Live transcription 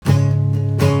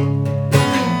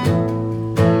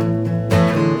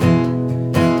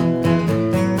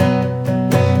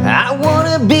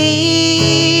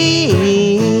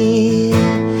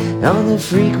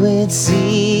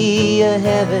frequency of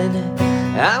heaven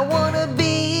I wanna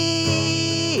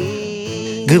be.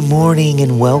 Good morning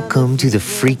and welcome to the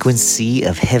Frequency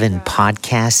of Heaven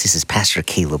podcast. This is Pastor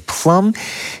Caleb Plum.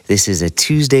 This is a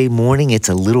Tuesday morning. It's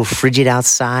a little frigid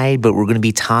outside, but we're going to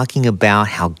be talking about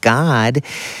how God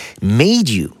made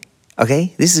you.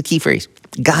 Okay, this is a key phrase.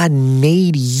 God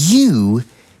made you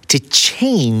to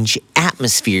change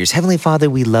atmospheres. Heavenly Father,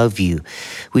 we love you.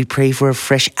 We pray for a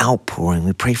fresh outpouring.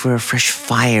 We pray for a fresh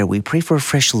fire. We pray for a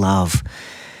fresh love.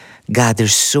 God,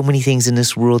 there's so many things in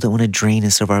this world that want to drain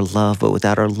us of our love, but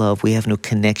without our love, we have no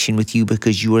connection with you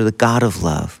because you are the God of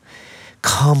love.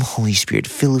 Come, Holy Spirit,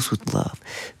 fill us with love.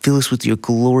 Fill us with your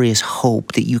glorious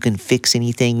hope that you can fix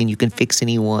anything and you can fix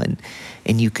anyone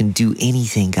and you can do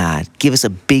anything, God. Give us a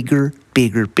bigger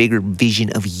vision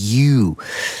of you,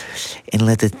 and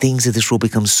let the things of this world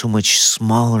become so much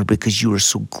smaller because you are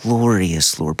so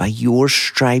glorious, Lord. By your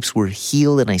stripes we're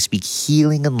healed, and I speak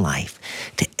healing and life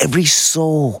to every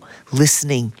soul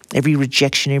listening, every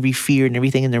rejection, every fear, and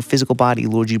everything in their physical body.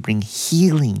 Lord, you bring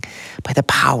healing by the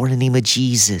power in the name of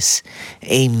Jesus.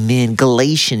 Amen.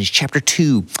 Galatians chapter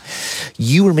 2.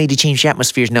 You were made to change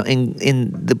atmospheres. Now, in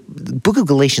the book of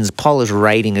Galatians, Paul is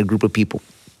writing a group of people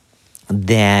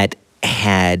that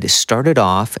had started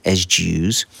off as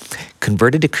Jews,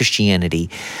 converted to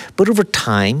Christianity, but over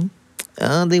time,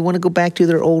 they want to go back to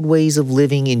their old ways of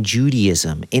living in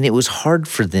Judaism. And it was hard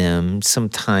for them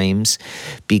sometimes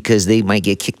because they might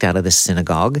get kicked out of the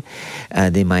synagogue.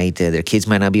 Their kids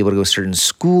might not be able to go to certain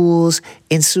schools.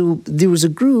 And so there was a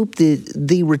group that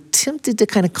they were tempted to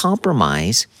kind of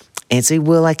compromise and say,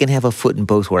 well, I can have a foot in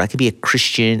both worlds. I can be a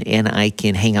Christian and I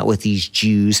can hang out with these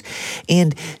Jews.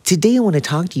 And today I want to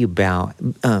talk to you about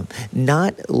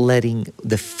not letting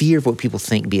the fear of what people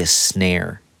think be a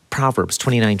snare. Proverbs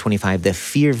 29:25, the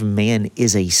fear of man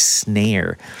is a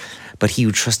snare, but he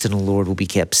who trusts in the Lord will be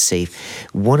kept safe.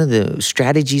 One of the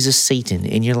strategies of Satan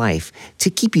in your life to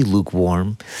keep you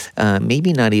lukewarm,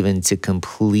 maybe not even to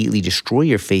completely destroy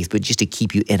your faith, but just to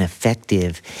keep you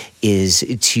ineffective, is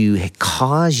to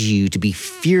cause you to be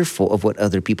fearful of what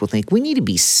other people think. We need to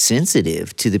be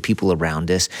sensitive to the people around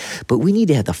us, but we need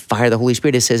to have the fire of the Holy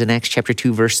Spirit. It says in Acts chapter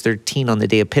 2, verse 13, on the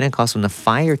day of Pentecost, when the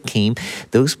fire came,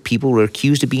 those people were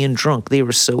accused of being drunk. They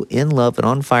were so in love and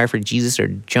on fire for Jesus. They're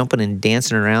jumping and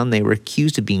dancing around. They were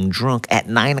accused of being drunk at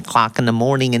 9 o'clock in the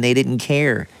morning, and they didn't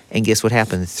care. And guess what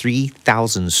happened?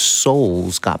 3,000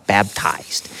 souls got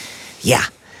baptized. Yeah.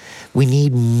 We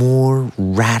need more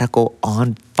radical,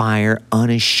 on fire,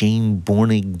 unashamed,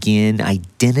 born again,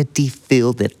 identity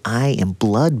filled, that I am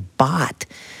blood bought,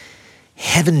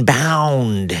 heaven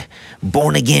bound,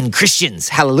 born again Christians.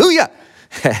 Hallelujah.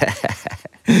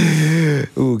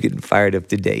 Ooh, getting fired up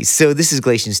today. So this is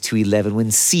Galatians 2:11.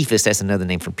 When Cephas, that's another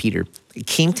name for Peter,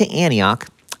 came to Antioch,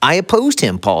 I opposed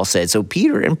him, Paul said. So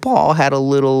Peter and Paul had a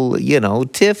little,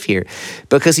 tiff here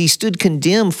because he stood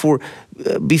condemned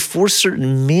before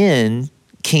certain men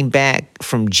came back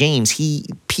from James.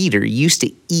 Peter, used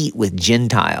to eat with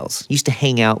Gentiles, used to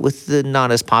hang out with the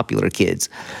not as popular kids.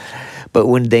 But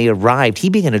when they arrived, he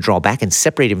began to draw back and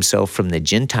separate himself from the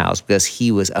Gentiles because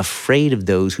he was afraid of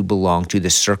those who belonged to the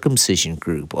circumcision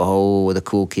group. Oh, the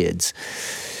cool kids.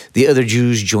 The other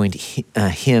Jews joined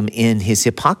him in his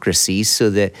hypocrisy, so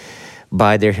that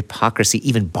by their hypocrisy,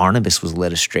 even Barnabas was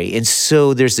led astray. And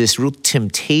so there's this real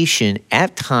temptation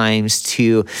at times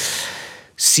to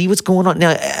see what's going on.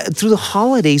 Now, through the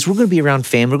holidays, we're going to be around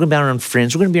family, we're going to be around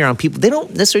friends, we're going to be around people. They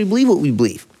don't necessarily believe what we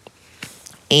believe.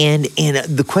 And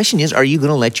the question is, are you going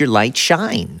to let your light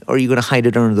shine, or are you going to hide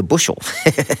it under the bushel?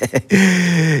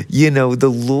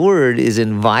 The Lord is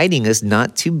inviting us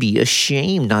not to be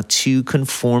ashamed, not to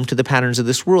conform to the patterns of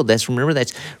this world. That's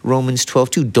Romans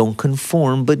 12:2. Don't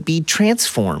conform, but be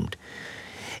transformed.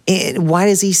 And why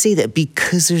does he say that?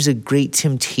 Because there's a great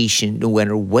temptation, no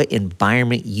matter what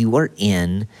environment you are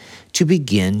in, to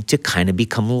begin to kind of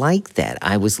become like that.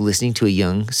 I was listening to a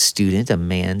young student, a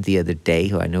man the other day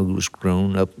who I know was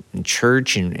grown up in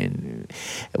church and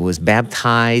was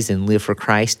baptized and lived for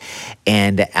Christ,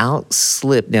 and out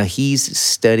slipped. Now he's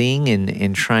studying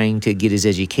and trying to get his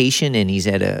education, and he's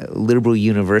at a liberal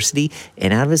university,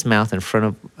 and out of his mouth in front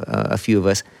of a few of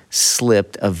us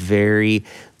slipped a very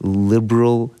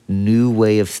liberal new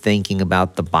way of thinking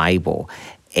about the Bible.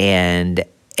 And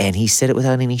he said it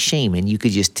without any shame. And you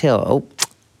could just tell,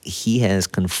 he has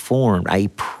conformed. I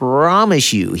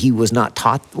promise you, he was not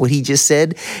taught what he just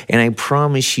said. And I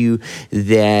promise you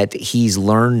that he's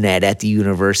learned that at the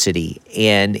university.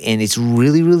 And it's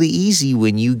really, really easy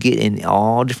when you get in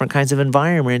all different kinds of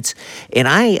environments. And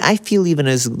I feel, even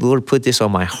as the Lord put this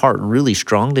on my heart really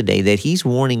strong today, that he's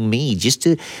warning me just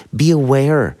to be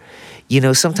aware.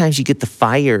 Sometimes you get the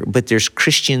fire, but there's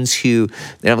Christians who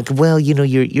they're like, well,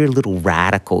 you're a little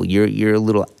radical. You're a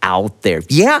little out there.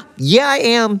 Yeah, I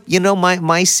am.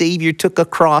 My Savior took a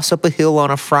cross up a hill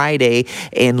on a Friday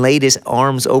and laid his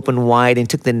arms open wide and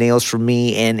took the nails from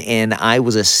me, and I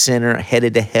was a sinner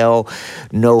headed to hell,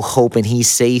 no hope, and he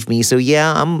saved me. So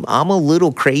yeah, I'm a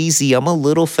little crazy. I'm a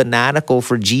little fanatical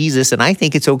for Jesus, and I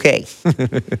think it's okay.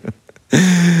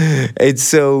 And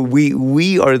so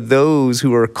we are those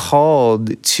who are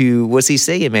called to, what's he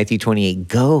say in Matthew 28?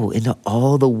 Go into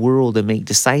all the world and make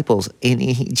disciples. And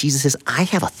Jesus says, I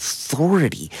have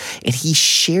authority. And he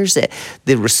shares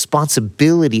the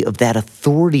responsibility of that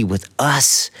authority with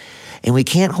us. And we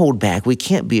can't hold back. We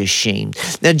can't be ashamed.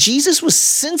 Now, Jesus was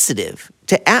sensitive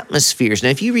to atmospheres. Now,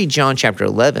 if you read John chapter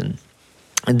 11,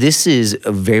 this is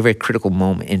a very, very critical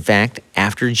moment. In fact,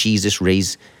 after Jesus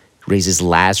raises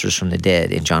Lazarus from the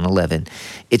dead in John 11.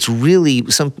 It's really,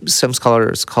 some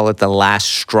scholars call it the last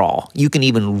straw. You can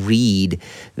even read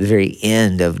the very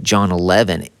end of John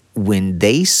 11 when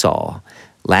they saw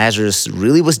Lazarus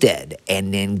really was dead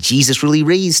and then Jesus really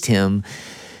raised him.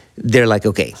 They're like,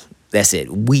 okay, that's it.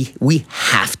 We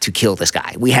have to kill this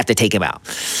guy. We have to take him out.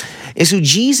 And so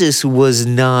Jesus was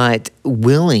not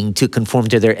willing to conform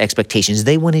to their expectations.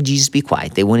 They wanted Jesus to be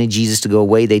quiet. They wanted Jesus to go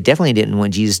away. They definitely didn't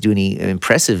want Jesus to do any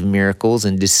impressive miracles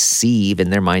and deceive, in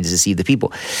their minds, deceive the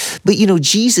people. But,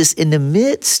 Jesus, in the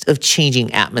midst of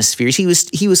changing atmospheres, he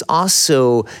was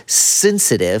also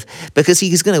sensitive because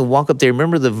he was going to walk up there.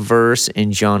 Remember the verse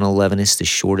in John 11? It's the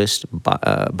shortest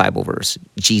Bible verse.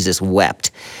 Jesus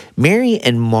wept. Mary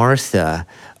and Martha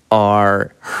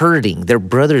are hurting. Their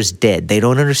brother's dead. They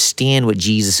don't understand what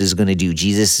Jesus is going to do.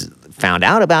 Jesus found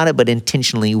out about it, but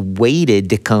intentionally waited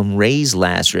to come raise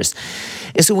Lazarus.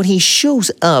 And so when he shows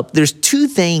up, there's two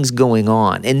things going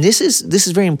on. And this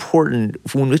is very important.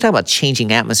 When we talk about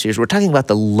changing atmospheres, we're talking about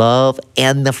the love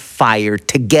and the fire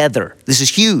together. This is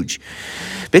huge.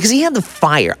 Because he had the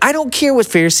fire. I don't care what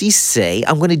Pharisees say.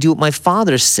 I'm going to do what my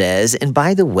Father says. And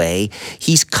by the way,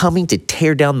 he's coming to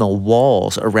tear down the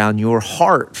walls around your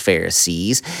heart,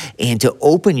 Pharisees, and to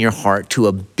open your heart to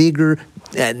a bigger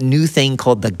new thing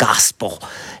called the gospel.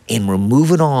 And we're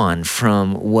moving on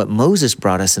from what Moses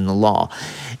brought us in the law.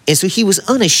 And so he was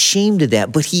unashamed of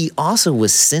that, but he also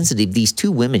was sensitive. These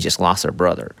two women just lost their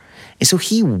brother. And so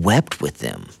he wept with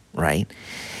them, right?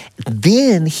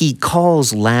 Then he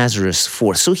calls Lazarus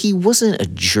forth. So he wasn't a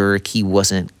jerk. He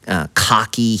wasn't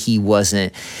cocky. He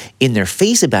wasn't in their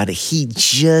face about it. He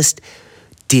just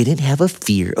didn't have a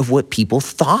fear of what people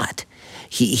thought.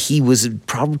 He was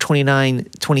probably 29,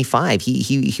 25.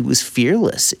 He was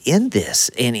fearless in this.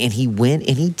 And he went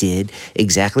and he did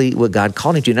exactly what God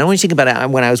called him to. And I want you to think about it.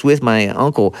 When I was with my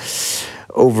uncle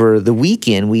over the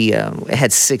weekend, we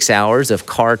had 6 hours of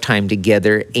car time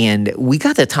together. And we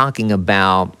got to talking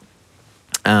about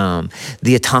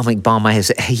the atomic bomb.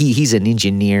 He's an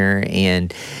engineer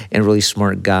and a really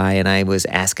smart guy, and I was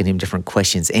asking him different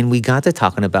questions. And we got to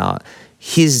talking about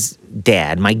his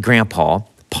dad, my grandpa,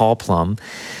 Paul Plum,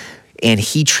 and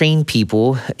he trained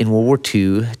people in World War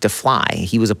II to fly.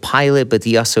 He was a pilot, but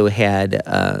he also had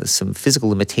some physical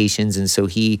limitations, and so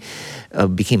he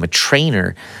became a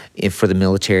trainer for the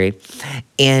military.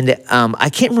 And I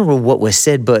can't remember what was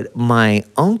said, but my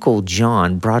Uncle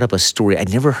John brought up a story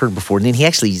I'd never heard before. And then he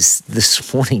actually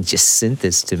this morning just sent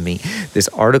this to me, this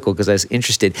article, because I was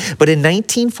interested. But in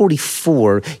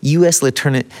 1944, U.S.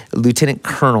 Lieutenant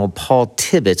Colonel Paul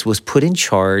Tibbets was put in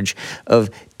charge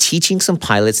of teaching some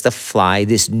pilots to fly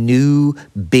this new,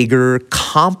 bigger,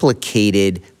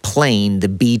 complicated plane, the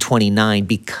B-29,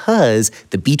 because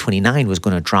the B-29 was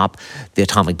going to drop the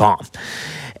atomic bomb.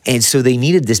 And so they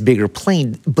needed this bigger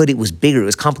plane, but it was bigger, it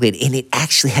was complicated, and it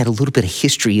actually had a little bit of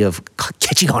history of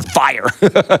catching on fire.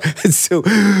 And so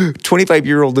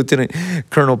 25-year-old Lieutenant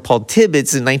Colonel Paul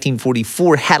Tibbets in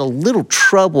 1944 had a little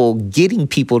trouble getting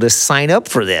people to sign up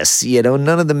for this. None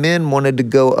of the men wanted to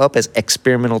go up as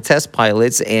experimental test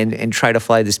pilots and try to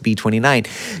fly this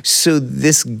B-29. So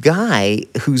this guy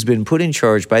who's been put in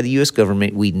charge by the U.S.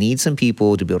 government, we need some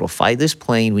people to be able to fly this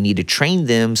plane. We need to train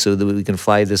them so that we can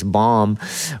fly this bomb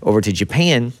over to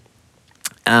Japan.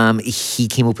 He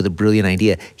came up with a brilliant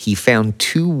idea. He found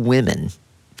two women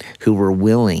who were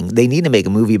willing. They need to make a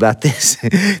movie about this.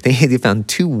 They found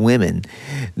two women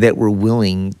that were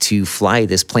willing to fly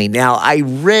this plane. Now, I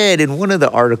read in one of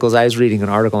the articles, I was reading an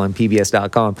article on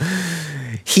PBS.com,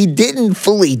 He didn't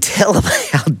fully tell them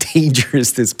how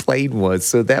dangerous this plane was,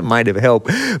 so that might have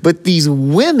helped. But these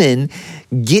women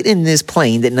get in this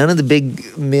plane that none of the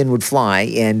big men would fly,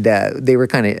 and they were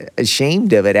kind of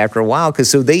ashamed of it after a while. Because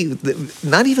so they,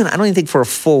 not even, I don't even think for a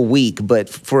full week, but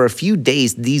for a few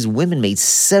days, these women made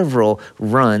several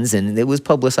runs, and it was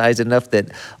publicized enough that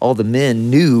all the men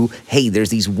knew, hey, there's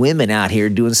these women out here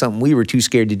doing something we were too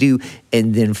scared to do.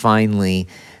 And then finally,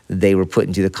 they were put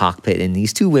into the cockpit, and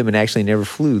these two women actually never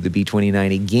flew the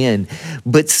B-29 again.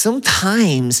 But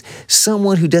sometimes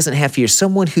someone who doesn't have fear,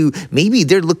 someone who maybe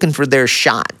they're looking for their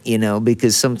shot,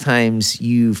 because sometimes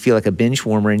you feel like a bench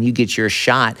warmer and you get your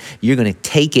shot, you're going to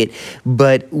take it.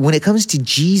 But when it comes to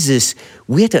Jesus,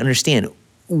 we have to understand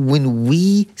when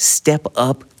we step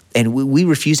up and we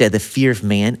refuse to have the fear of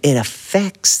man, it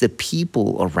affects the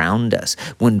people around us.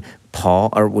 When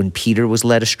Peter was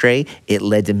led astray, it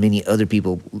led to many other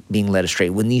people being led astray.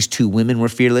 When these two women were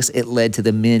fearless, it led to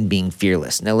the men being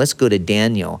fearless. Now let's go to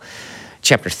Daniel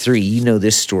chapter 3. You know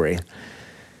this story.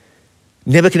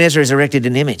 Nebuchadnezzar has erected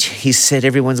an image. He said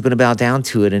everyone's going to bow down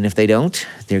to it, and if they don't,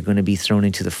 they're going to be thrown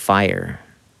into the fire.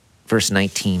 Verse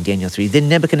 19, Daniel 3. Then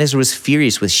Nebuchadnezzar was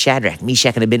furious with Shadrach,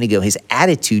 Meshach, and Abednego. His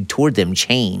attitude toward them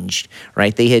changed,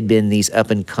 right? They had been these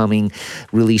up-and-coming,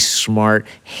 really smart,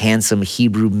 handsome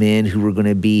Hebrew men who were going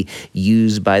to be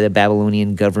used by the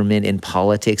Babylonian government in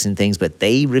politics and things, but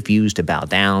they refused to bow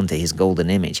down to his golden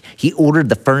image. He ordered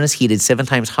the furnace heated 7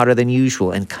 times hotter than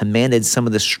usual and commanded some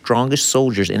of the strongest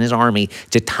soldiers in his army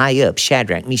to tie up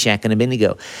Shadrach, Meshach, and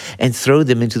Abednego and throw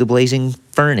them into the blazing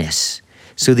furnace.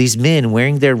 So these men,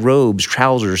 wearing their robes,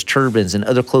 trousers, turbans, and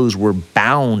other clothes, were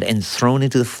bound and thrown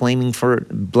into the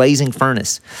blazing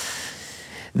furnace.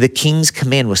 The king's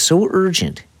command was so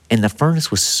urgent, and the furnace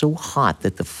was so hot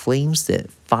that the flames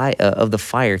of the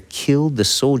fire killed the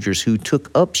soldiers who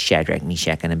took up Shadrach,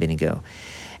 Meshach, and Abednego.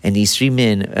 And these 3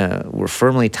 men were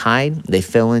firmly tied. They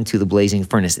fell into the blazing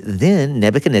furnace. Then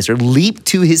Nebuchadnezzar leaped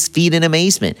to his feet in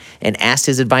amazement and asked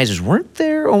his advisors, weren't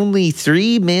there only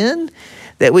 3 men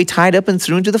that we tied up and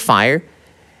threw into the fire?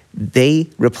 They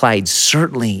replied,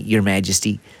 certainly, your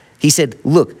majesty. He said,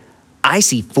 look, I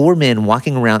see 4 men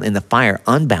walking around in the fire,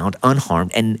 unbound,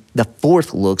 unharmed, and the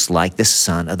 4th looks like the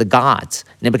son of the gods.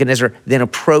 Nebuchadnezzar then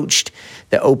approached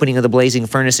the opening of the blazing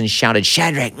furnace and shouted,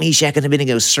 Shadrach, Meshach, and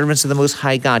Abednego, servants of the Most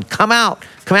High God, come out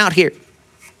here.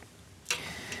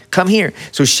 Come here.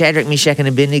 So Shadrach, Meshach, and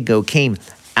Abednego came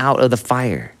out of the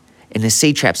fire, and the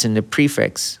satraps and the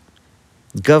prefects,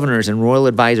 governors and royal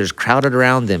advisors crowded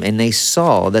around them, and they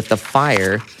saw that the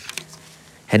fire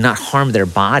had not harmed their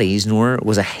bodies, nor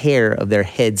was a hair of their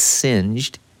heads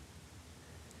singed.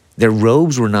 Their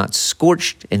robes were not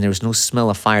scorched, and there was no smell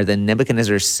of fire. Then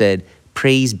Nebuchadnezzar said,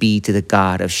 praise be to the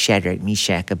God of Shadrach,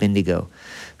 Meshach, Abednego,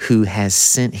 who has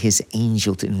sent his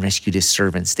angel and rescued his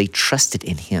servants. They trusted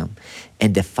in him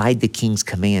and defied the king's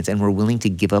commands and were willing to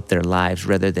give up their lives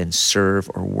rather than serve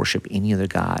or worship any other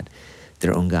god,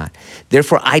 their own God.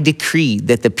 Therefore, I decree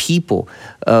that the people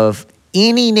of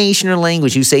any nation or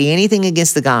language who say anything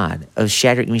against the God of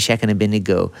Shadrach, Meshach, and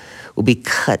Abednego will be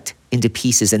cut into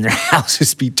pieces and their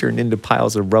houses be turned into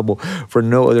piles of rubble, for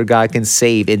no other God can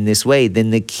save in this way.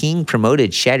 Then the king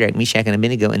promoted Shadrach, Meshach, and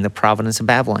Abednego in the province of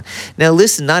Babylon. Now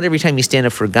listen, not every time you stand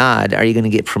up for God are you going to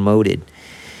get promoted.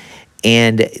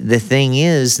 And the thing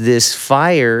is, this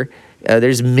fire,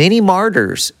 there's many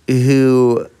martyrs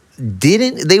who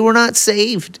they were not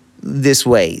saved this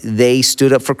way. They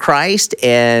stood up for Christ,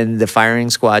 and the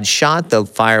firing squad shot, the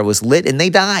fire was lit, and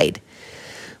they died.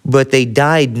 But they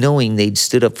died knowing they'd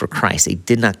stood up for Christ. They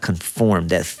did not conform.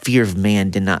 That fear of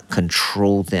man did not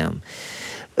control them.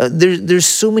 There's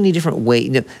so many different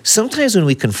ways. Sometimes when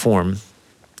we conform,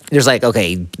 there's like,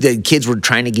 okay, the kids were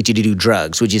trying to get you to do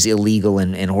drugs, which is illegal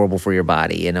and horrible for your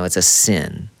body. It's a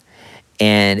sin.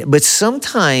 But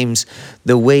sometimes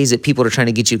the ways that people are trying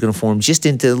to get you to conform just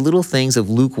into little things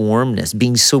of lukewarmness,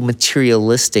 being so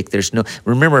materialistic.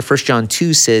 Remember 1 John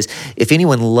 2 says, if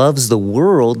anyone loves the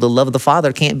world, the love of the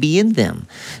Father can't be in them.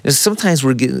 And sometimes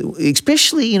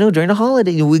especially, during the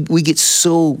holiday, we get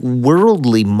so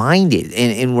worldly minded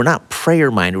and we're not prayer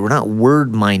minded. We're not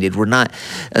word minded. We're not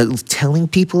telling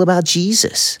people about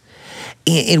Jesus.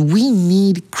 And we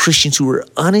need Christians who are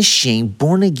unashamed,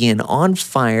 born again, on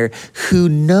fire, who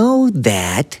know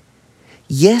that,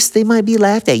 yes, they might be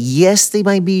laughed at. Yes, they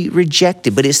might be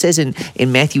rejected. But it says in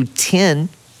Matthew 10,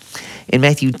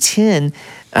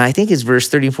 I think it's verse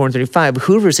 34 and 35,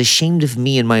 whoever is ashamed of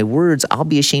me and my words, I'll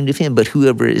be ashamed of him. But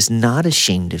whoever is not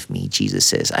ashamed of me, Jesus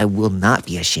says, I will not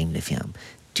be ashamed of him.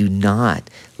 Do not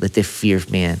let the fear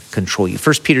of man control you.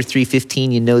 1 Peter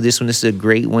 3:15, you know this one. This is a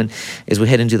great one as we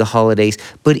head into the holidays.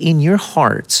 But in your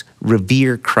hearts,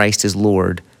 revere Christ as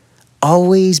Lord.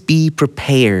 Always be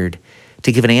prepared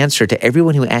to give an answer to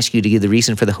everyone who asks you to give the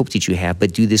reason for the hope that you have,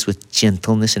 but do this with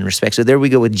gentleness and respect. So there we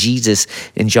go with Jesus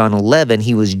in John 11.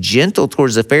 He was gentle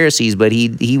towards the Pharisees, but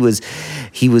he was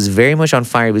very much on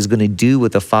fire. He was going to do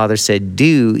what the Father said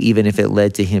do, even if it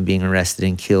led to him being arrested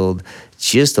and killed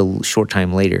just a short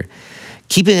time later.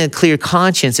 Keeping a clear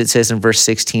conscience, it says in verse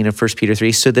 16 of 1 Peter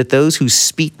 3, so that those who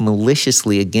speak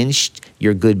maliciously against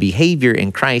your good behavior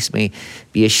in Christ may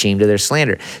be ashamed of their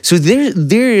slander. So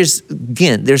there's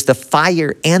the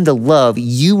fire and the love.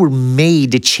 You were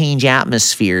made to change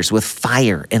atmospheres with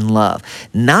fire and love.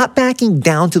 Not backing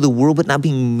down to the world, but not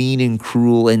being mean and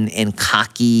cruel and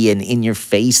cocky and in your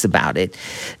face about it.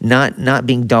 Not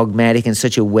being dogmatic in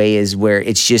such a way as where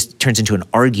it just turns into an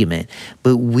argument.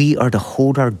 But we are to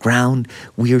hold our ground.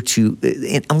 We are to,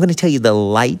 and I'm going to tell you, the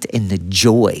light and the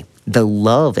joy, the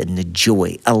love and the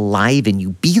joy alive in you.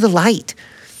 Be the light.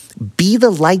 Be the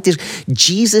light.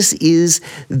 Jesus is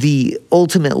the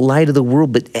ultimate light of the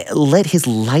world, but let his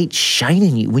light shine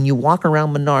in you. When you walk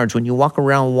around Menards, when you walk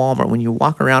around Walmart, when you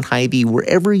walk around Hy-Vee,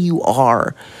 wherever you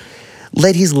are,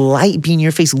 let his light be in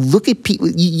your face. Look at people.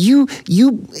 You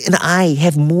and I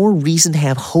have more reason to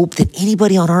have hope than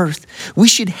anybody on earth. We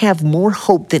should have more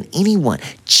hope than anyone.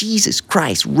 Jesus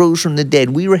Christ rose from the dead.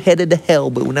 We were headed to hell,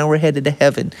 but now we're headed to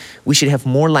heaven. We should have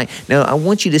more light. Now, I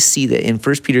want you to see that in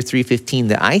 1 Peter 3:15,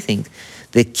 that I think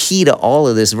the key to all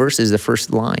of this verse is the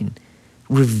first line.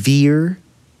 Revere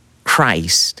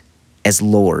Christ as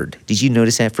Lord. Did you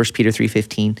notice that, 1 Peter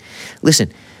 3:15?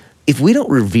 Listen, if we don't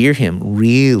revere him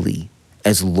really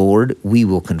as Lord, we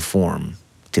will conform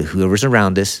to whoever's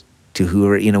around us, to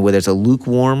whoever, whether it's a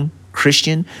lukewarm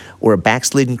Christian or a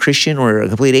backslidden Christian or a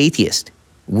complete atheist.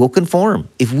 We'll conform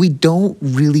if we don't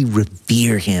really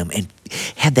revere him and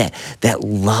have that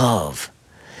love.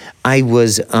 I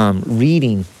was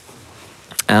reading,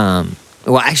 something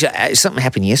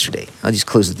happened yesterday. I'll just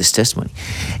close with this testimony.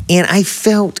 And I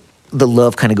felt the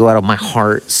love kind of go out of my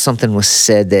heart. Something was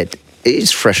said that it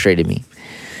just frustrated me.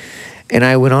 And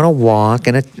I went on a walk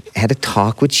and I had a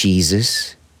talk with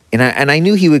Jesus. And I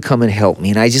knew he would come and help me.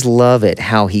 And I just love it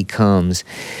how he comes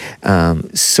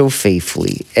so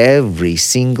faithfully every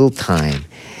single time.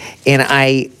 And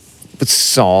I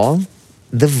saw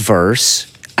the verse.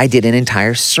 I did an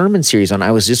entire sermon series on.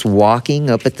 I was just walking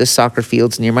up at the soccer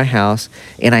fields near my house,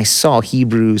 and I saw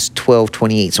Hebrews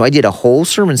 12:28. So I did a whole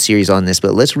sermon series on this,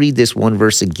 but let's read this one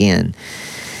verse again.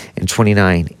 And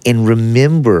 29, and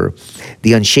remember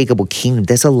the unshakable kingdom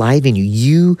that's alive in you.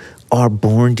 You are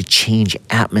born to change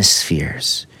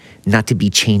atmospheres, not to be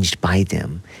changed by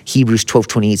them. Hebrews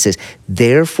 12:28 says,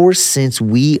 therefore, since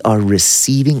we are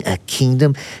receiving a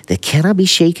kingdom that cannot be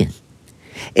shaken.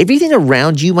 Everything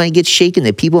around you might get shaken,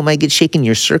 the people might get shaken,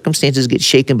 your circumstances get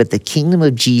shaken, but the kingdom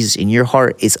of Jesus in your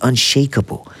heart is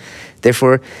unshakable.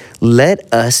 Therefore,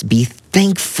 let us be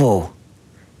thankful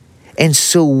and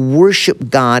so worship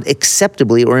God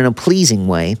acceptably or in a pleasing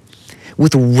way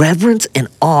with reverence and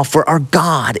awe, for our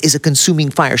God is a consuming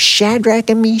fire. Shadrach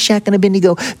and Meshach and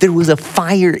Abednego, there was a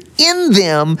fire in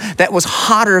them that was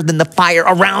hotter than the fire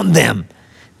around them.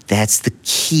 That's the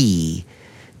key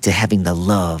to having the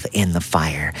love and the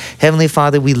fire. Heavenly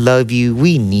Father, we love you,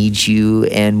 we need you,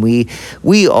 and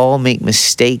we all make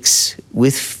mistakes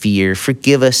with fear.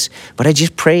 Forgive us, but I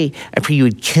pray you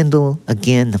would kindle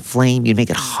again the flame, you'd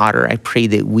make it hotter. I pray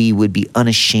that we would be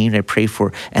unashamed. I pray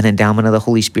for an endowment of the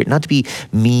Holy Spirit, not to be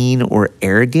mean or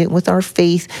arrogant with our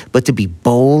faith, but to be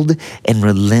bold and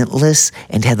relentless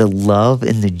and to have the love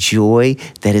and the joy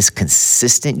that is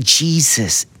consistent.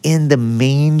 Jesus, in the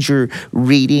manger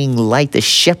reading light, the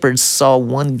shepherds saw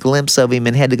one glimpse of him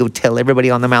and had to go tell everybody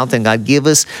on the mountain. God, give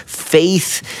us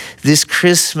faith this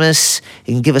Christmas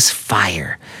and give us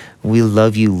fire. We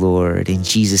love you, Lord. In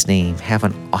Jesus' name, have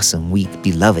an awesome week,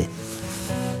 beloved.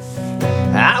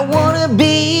 I want to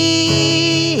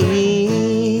be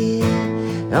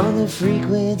on the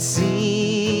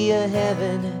frequency of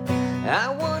heaven. I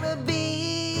want to be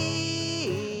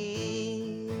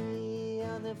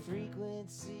on the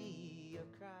frequency.